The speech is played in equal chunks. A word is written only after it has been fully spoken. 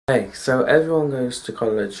Hey, so everyone goes to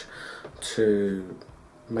college to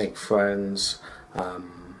make friends,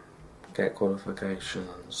 get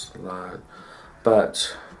qualifications, learn.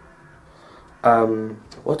 But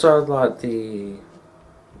what are like the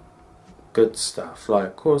good stuff? Like,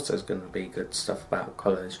 of course, there's going to be good stuff about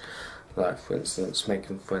college, like for instance,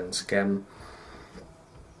 making friends again,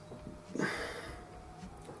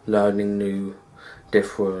 learning new,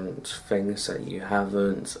 different things that you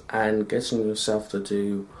haven't, and getting yourself to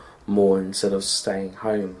do more instead of staying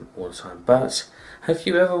home all the time. But have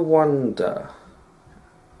you ever wondered,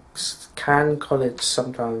 can college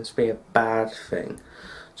sometimes be a bad thing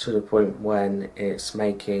to the point when it's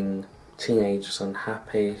making teenagers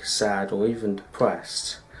unhappy, sad, or even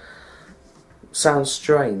depressed? Sounds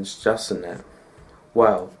strange, doesn't it?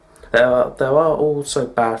 Well, there are also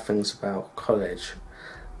bad things about college.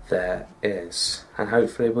 There is, and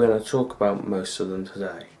hopefully we're going to talk about most of them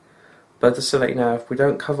today. But just to let you know, if we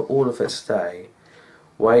don't cover all of it today,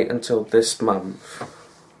 wait until this month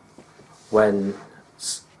when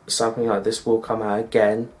something like this will come out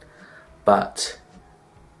again, but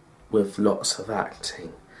with lots of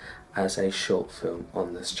acting as a short film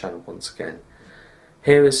on this channel once again.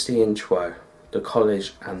 Here is the intro, the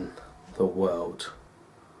college and the world.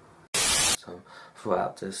 So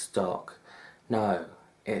throughout this doc, no,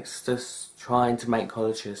 it's just trying to make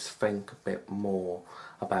colleges think a bit more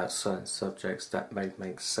about certain subjects that may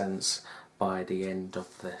make sense by the end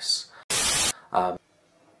of this.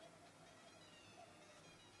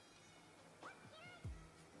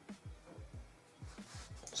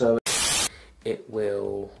 So it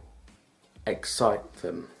will excite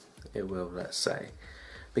them, it will, let's say,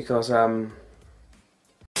 because